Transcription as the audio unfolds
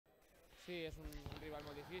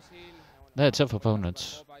They're tough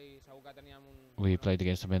opponents. We played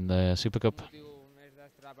against them in the Super Cup,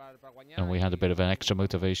 and we had a bit of an extra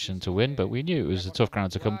motivation to win, but we knew it was a tough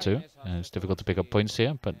ground to come to. It's difficult to pick up points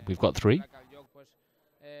here, but we've got 3.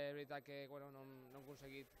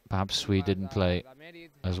 Perhaps we didn't play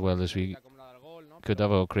as well as we could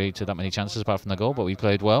have, or created that many chances apart from the goal, but we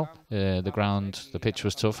played well. The pitch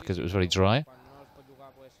was tough because it was very dry.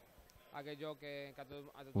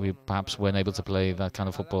 We perhaps weren't able to play that kind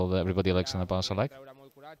of football that everybody likes in the Barca like,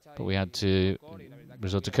 but we had to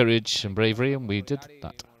resort to courage and bravery, and we did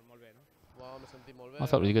that. I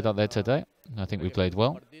felt really good out there today. I think we played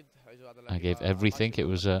well. I gave everything. It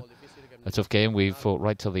was a tough game. We fought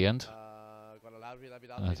right till the end.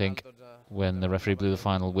 And I think when the referee blew the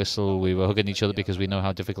final whistle, we were hugging each other because we know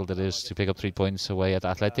how difficult it is to pick up 3 points away at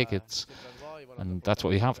Athletic. And that's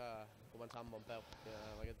what we have.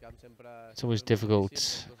 It's always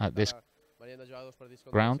difficult at this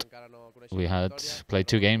ground. We had played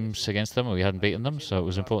 2 games against them and we hadn't beaten them, so it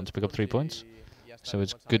was important to pick up 3 points. So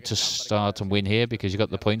it's good to start and win here because you got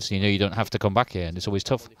the points and you know you don't have to come back here, and it's always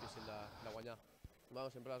tough.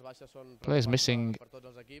 Players missing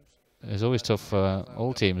is always tough for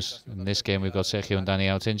all teams. In this game we've got Sergi and Danny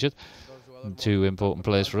out injured, 2 important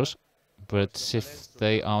players for us. But if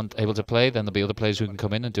they aren't able to play, then there'll be other players who can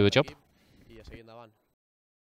come in and do a job.